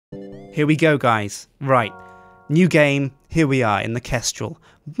Here we go, guys. Right. New game. Here we are in the Kestrel.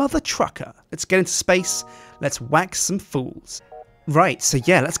 Mother trucker. Let's get into space. Let's wax some fools. Right, so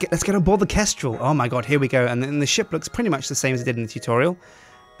yeah, let's get on board the Kestrel. Oh my god, here we go. And then the ship looks pretty much the same as it did in the tutorial.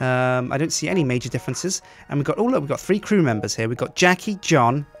 I don't see any major differences. And we've got, oh look, we've got 3 crew members here. We've got Jackie,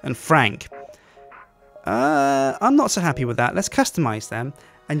 John, and Frank. I'm not so happy with that. Let's customize them.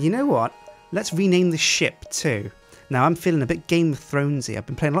 And you know what? Let's rename the ship too. Now, I'm feeling a bit Game of Thronesy. I've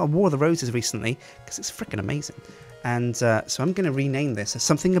been playing a lot of War of the Roses recently because it's freaking amazing. And so I'm going to rename this as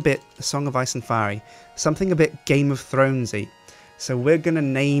something a bit A Song of Ice and Fiery, something a bit Game of Thronesy. So we're going to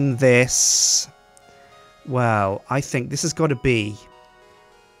name this, well, I think this has got to be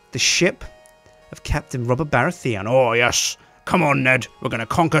the ship of Captain Robert Baratheon. Oh, yes. Come on, Ned. We're going to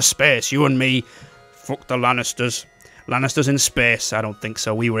conquer space, you and me. Fuck the Lannisters. Lannisters in space? I don't think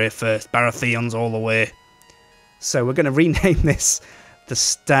so. We were here first. Baratheons all the way. So we're going to rename this the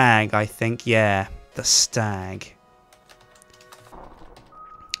Stag, I think. Yeah, the Stag.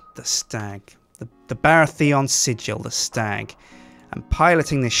 The Stag. The Baratheon sigil, the Stag. And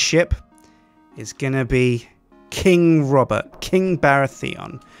piloting this ship is going to be King Robert. King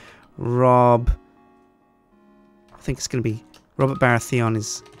Baratheon. I think it's going to be... Robert Baratheon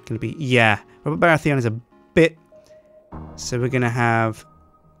is going to be... Yeah, Robert Baratheon is a bit... So we're going to have...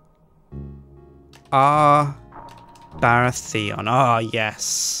 Baratheon. Ah,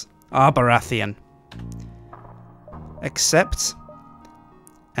 yes. Baratheon. Accept.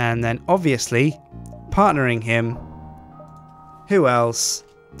 And then, obviously, partnering him. Who else?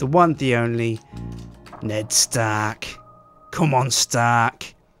 The one, the only. Ned Stark. Come on,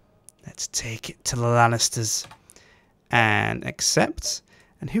 Stark. Let's take it to the Lannisters. And accept.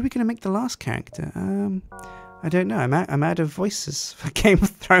 And who are we going to make the last character? I don't know. I'm out of voices for Game of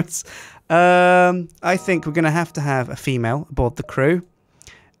Thrones. I think we're going to have a female aboard the crew.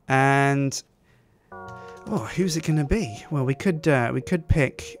 And oh, who's it going to be? Well, we could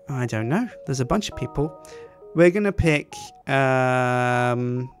pick. I don't know. There's a bunch of people. We're going to pick. I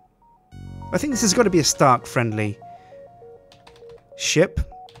think this has got to be a Stark-friendly ship.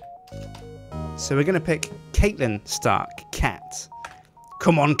 So we're going to pick Catelyn Stark, Cat.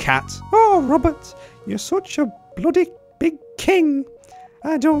 Come on, Cat. Oh, Robert, you're such a bloody big king.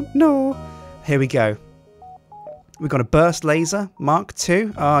 I don't know. Here we go. We've got a burst laser, Mark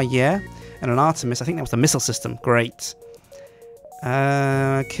II. Oh, yeah. And an Artemis. I think that was the missile system. Great.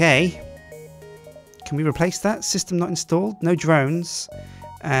 Okay. Can we replace that? System not installed. No drones.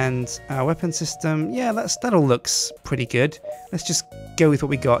 And our weapon system. Yeah, that all looks pretty good. Let's just go with what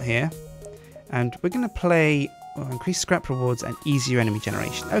we got here. And we're going to play... increase scrap rewards and easier enemy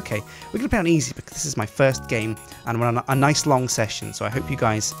generation. Okay, we're going to play on easy because this is my first game and we're on a nice long session. So I hope you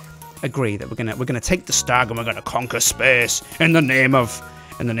guys agree that we're gonna take the Stag and we're gonna conquer space in the name of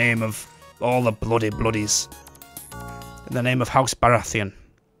all the bloodies. In the name of House Baratheon.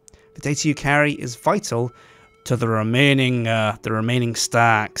 The data you carry is vital to the remaining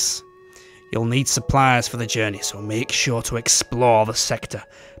Starks. You'll need supplies for the journey, so make sure to explore the sector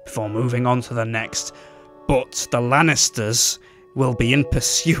before moving on to the next. But the Lannisters will be in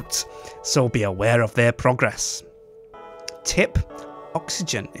pursuit, so be aware of their progress. Tip: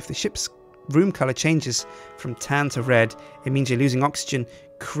 oxygen. If the ship's room colour changes from tan to red, it means you're losing oxygen.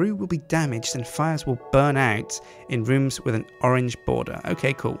 Crew will be damaged and fires will burn out in rooms with an orange border.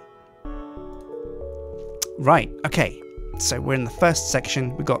 Okay, cool. Right, okay. So we're in the first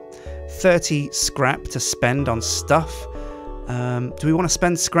section. We've got 30 scrap to spend on stuff. Do we want to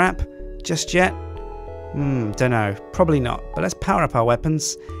spend scrap just yet? Don't know. Probably not. But let's power up our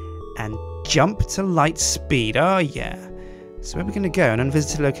weapons and jump to light speed. Oh, yeah. So where are we going to go? An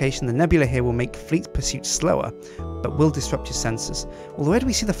unvisited location. The nebula here will make fleet pursuit slower, but will disrupt your sensors. Well, where do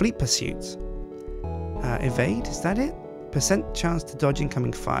we see the fleet pursuit? Evade? Is that it? Percent chance to dodge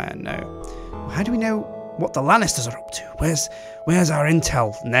incoming fire. No. Well, how do we know what the Lannisters are up to? Where's our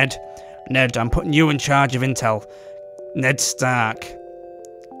intel, Ned? Ned, I'm putting you in charge of intel. Ned Stark.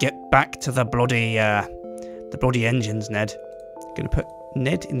 Get back to the bloody engines, Ned. Gonna put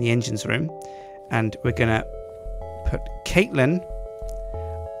Ned in the engines room, and we're gonna put Catelyn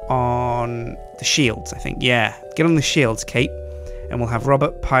on the shields, I think. Yeah, get on the shields, Kate, and we'll have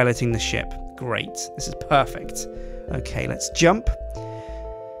Robert piloting the ship. Great, this is perfect. Okay, let's jump.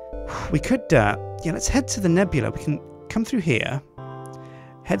 We could, yeah, let's head to the nebula. We can come through here,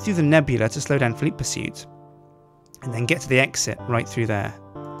 head through the nebula to slow down fleet pursuit, and then get to the exit right through there.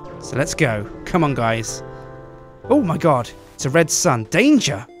 So let's go. Come on, guys. Oh my god, it's a red sun.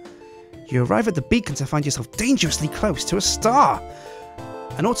 Danger! You arrive at the beacon to find yourself dangerously close to a star.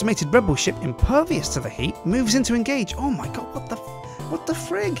 An automated rebel ship impervious to the heat moves in to engage. Oh my god, what the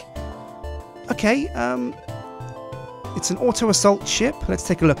frig? Okay, it's an auto-assault ship. Let's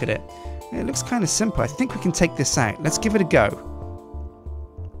take a look at it. It looks kind of simple. I think we can take this out. Let's give it a go.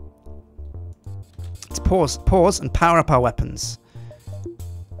 Let's pause and power up our weapons.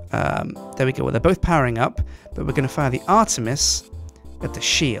 There we go. Well, they're both powering up, but we're going to fire the Artemis at the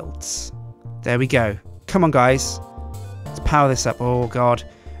shields. There we go. Come on, guys. Let's power this up. Oh, God.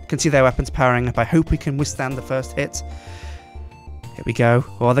 I can see their weapons powering up. I hope we can withstand the first hit. Here we go.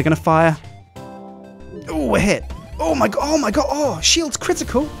 Oh, are they going to fire? Oh, we're hit. Oh, my God. Oh, my God. Oh, shield's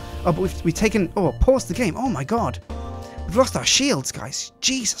critical. Oh, but we've taken... Oh, paused the game. Oh, my God. We've lost our shields, guys.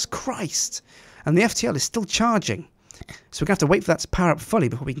 Jesus Christ. And the FTL is still charging. So we're going to have to wait for that to power up fully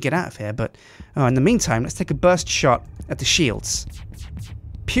before we can get out of here. But in the meantime, let's take a burst shot at the shields.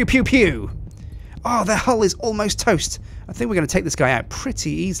 Pew, pew, pew. Oh, their hull is almost toast. I think we're going to take this guy out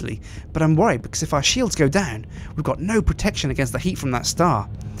pretty easily. But I'm worried because if our shields go down, we've got no protection against the heat from that star.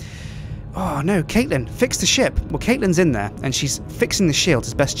 Oh, no. Caitlin, fix the ship. Well, Caitlin's in there, and she's fixing the shield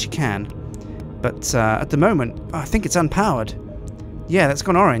as best she can. But at the moment, I think it's unpowered. Yeah, that's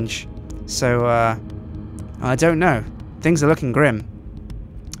gone orange. So, I don't know. Things are looking grim.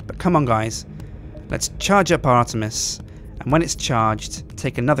 But come on, guys. Let's charge up our Artemis. And when it's charged,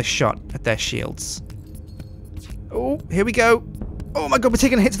 take another shot at their shields. Oh, here we go. Oh my God, we're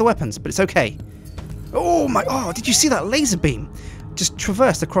taking a hit to the weapons, but it's okay. Oh my... Oh, did you see that laser beam? Just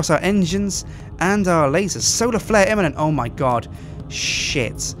traversed across our engines and our lasers. Solar flare imminent. Oh my God.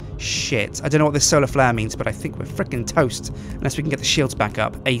 Shit. Shit. I don't know what this solar flare means, but I think we're freaking toast. Unless we can get the shields back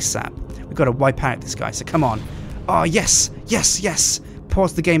up ASAP. We've got to wipe out this guy, so come on. Oh, yes. Yes, yes.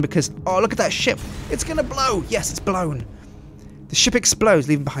 Pause the game because... Oh, look at that ship. It's going to blow. Yes, it's blown. The ship explodes,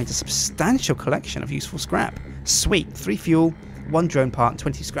 leaving behind a substantial collection of useful scrap. Sweet. 3 fuel, 1 drone part, and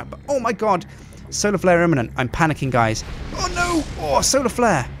 20 scrap. But oh my God. Solar flare imminent. I'm panicking, guys. Oh no. Oh, solar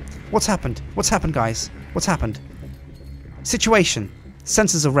flare. What's happened? What's happened, guys? What's happened? Situation.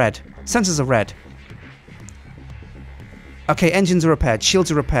 Sensors are red. Sensors are red. Okay, engines are repaired.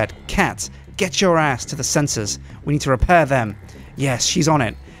 Shields are repaired. Cat, get your ass to the sensors. We need to repair them. Yes, she's on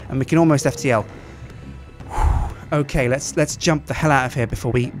it. And we can almost FTL. Okay, let's jump the hell out of here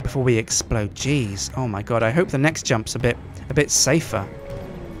before we explode. Jeez. Oh my God. I hope the next jump's a bit safer.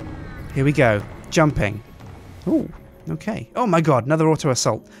 Here we go. Jumping. Ooh. Okay. Oh my God. Another auto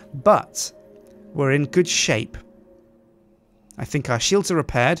assault. But we're in good shape. I think our shields are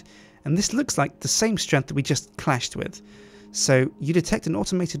repaired, and this looks like the same strength that we just clashed with. So you detect an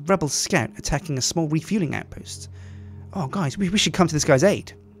automated rebel scout attacking a small refueling outpost. Oh, guys, we should come to this guy's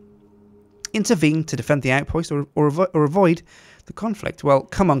aid. Intervene to defend the outpost or avoid the conflict. Well,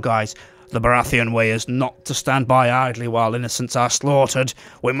 come on, guys. The Baratheon way is not to stand by idly while innocents are slaughtered.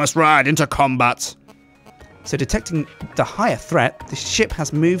 We must ride into combat. So detecting the higher threat, the ship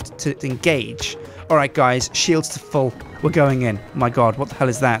has moved to engage. Alright, guys, shields to full. We're going in. My God, what the hell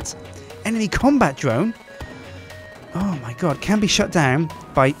is that? Enemy combat drone? Oh my God, can be shut down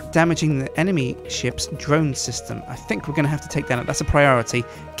by damaging the enemy ship's drone system. I think we're going to have to take that out. That's a priority.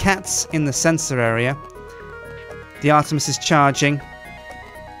 Cat's in the sensor area. The Artemis is charging.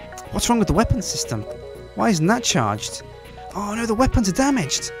 What's wrong with the weapon system? Why isn't that charged? Oh no, the weapons are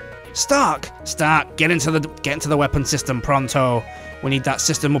damaged. Stark, get into the weapon system pronto. We need that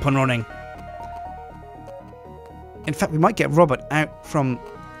system up and running. In fact, we might get Robert out from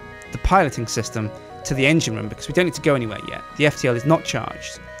the piloting system to the engine room because we don't need to go anywhere yet. The FTL is not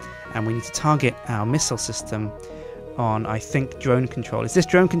charged, and we need to target our missile system on, I think, drone control. Is this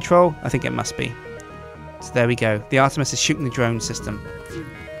drone control? I think it must be. So there we go. The Artemis is shooting the drone system.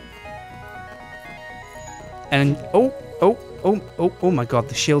 And oh my God,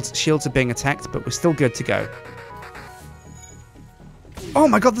 the shields are being attacked, but we're still good to go. Oh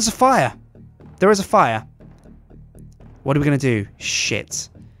my God, there's a fire. There is a fire. What are we going to do? Shit.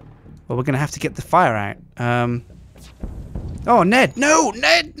 Well, we're going to have to get the fire out. Oh, Ned. No,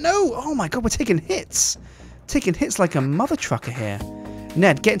 Ned, no. Oh my God, we're taking hits. Taking hits like a mother trucker here.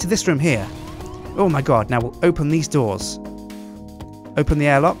 Ned, get into this room here. Oh my God, now we'll open these doors. Open the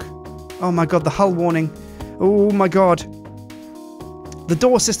airlock. Oh my God, the hull warning. Oh my God. The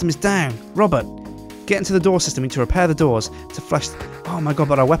door system is down. Robert, get into the door system. We need to repair the doors to flush. Oh my God,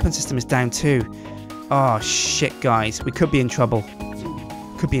 but our weapon system is down too. Oh shit, guys. We could be in trouble.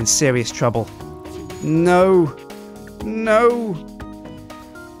 Could be in serious trouble. No. No.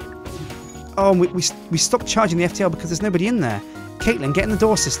 Oh, we stopped charging the FTL because there's nobody in there. Caitlin, get in the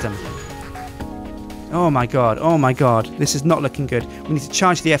door system. Oh my God. Oh my God. This is not looking good. We need to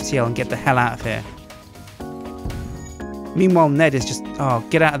charge the FTL and get the hell out of here. Meanwhile, Ned is just... Oh,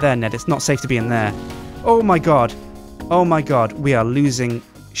 get out of there, Ned. It's not safe to be in there. Oh my God. Oh my God. We are losing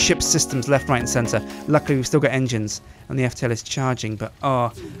ship systems left, right and centre. Luckily we've still got engines and the FTL is charging, but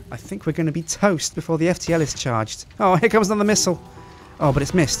oh, I think we're going to be toast before the FTL is charged. Oh, here comes another missile. Oh, but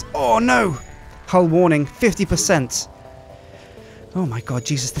it's missed. Oh no! Hull warning, 50%. Oh my god,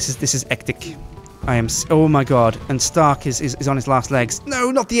 Jesus, this is hectic. I am... Oh my god, and Stark is on his last legs.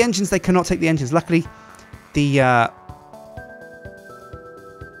 No, not the engines, they cannot take the engines. Luckily, the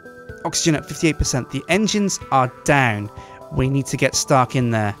oxygen at 58%. The engines are down. We need to get Stark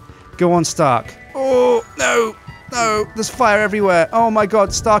in there. Go on, Stark. Oh, no, no, there's fire everywhere. Oh my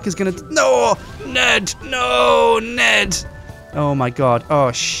god, Stark is gonna... No, Ned, no, Ned. Oh my god,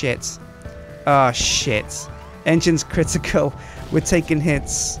 oh shit. Oh shit. Engines critical. We're taking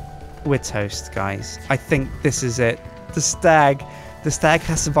hits. We're toast, guys. I think this is it. The Stag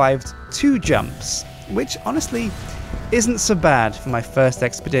has survived 2 jumps, which honestly isn't so bad for my first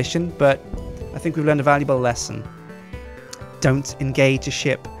expedition, but I think we've learned a valuable lesson. Don't engage a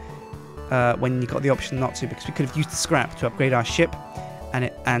ship when you got the option not to, because we could have used the scrap to upgrade our ship,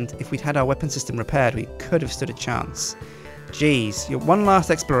 and if we'd had our weapon system repaired, we could have stood a chance. Jeez, your one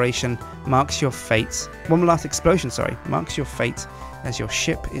last exploration marks your fate. One last explosion, sorry, marks your fate as your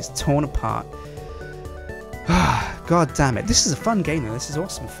ship is torn apart. God damn it. This is a fun game though. This is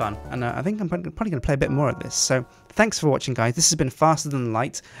awesome fun. And I think I'm probably going to play a bit more of this. So thanks for watching, guys. This has been Faster Than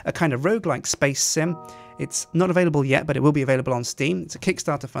Light, a kind of roguelike space sim. It's not available yet, but it will be available on Steam. It's a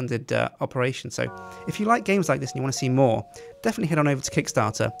Kickstarter funded operation. So if you like games like this and you want to see more, definitely head on over to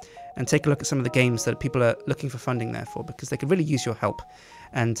Kickstarter and take a look at some of the games that people are looking for funding there for, because they could really use your help.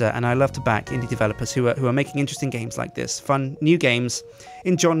 And I love to back indie developers who are making interesting games like this, fun new games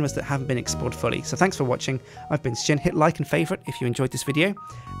in genres that haven't been explored fully. So thanks for watching. I've been Sjin. Hit like and favourite if you enjoyed this video,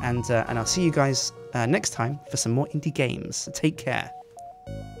 and I'll see you guys next time for some more indie games. Take care.